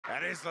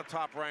and he's the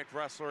top-ranked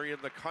wrestler in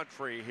the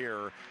country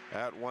here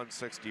at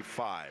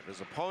 165.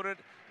 His opponent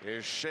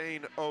is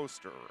Shayne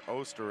Oster.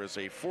 Oster is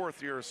a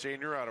fourth-year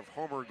senior out of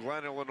Homer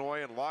Glen,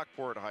 Illinois, and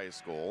Lockport High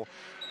School.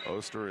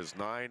 Oster is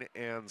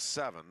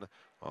 9-7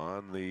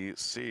 on the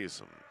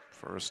season.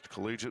 First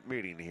collegiate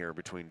meeting here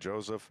between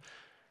Joseph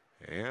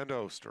and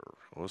Oster.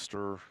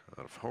 Oster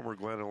out of Homer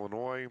Glen,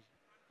 Illinois,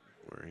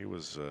 where he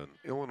was an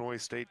Illinois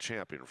state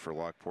champion for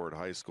Lockport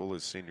High School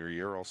his senior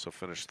year. Also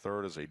finished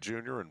third as a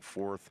junior and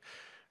fourth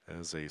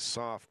as a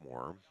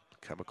sophomore.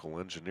 Chemical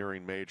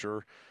engineering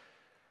major,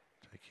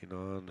 taking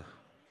on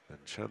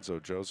Vincenzo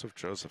Joseph.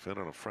 Joseph in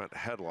on a front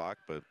headlock,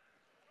 but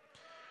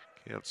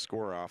can't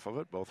score off of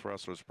it. Both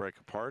wrestlers break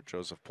apart.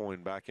 Joseph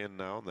pulling back in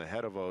now on the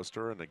head of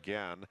Oster, and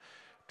again,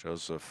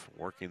 Joseph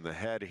working the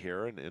head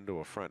here and into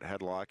a front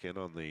headlock in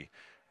on the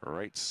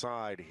right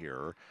side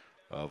here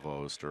of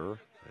Oster.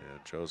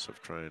 And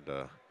Joseph trying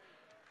to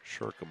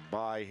shirk him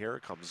by here.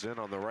 Comes in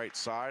on the right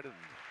side and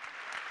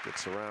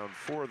gets around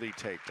for the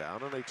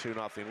takedown, and a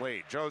 2-0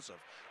 lead.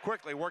 Joseph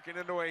quickly working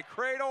into a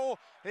cradle.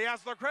 He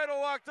has the cradle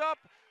locked up.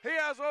 He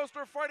has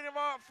Oster fighting him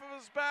off of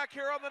his back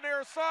here on the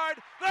near side.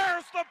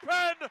 There's the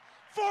pin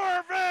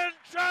for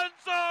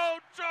Vincenzo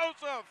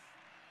Joseph.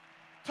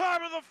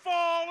 Time of the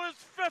fall is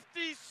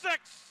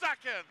 56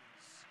 seconds.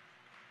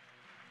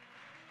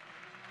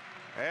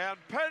 And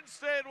Penn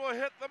State will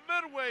hit the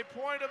midway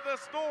point of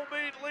this dual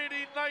meet,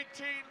 leading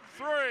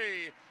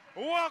 19-3.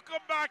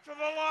 Welcome back to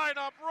the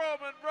lineup,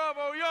 Roman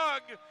Bravo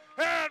Young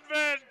and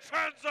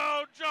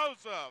Vincenzo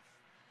Joseph.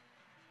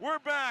 We're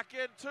back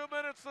in 2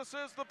 minutes. This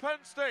is the Penn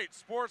State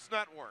Sports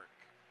Network.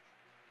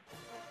 The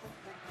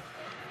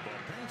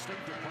Penn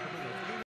State Department of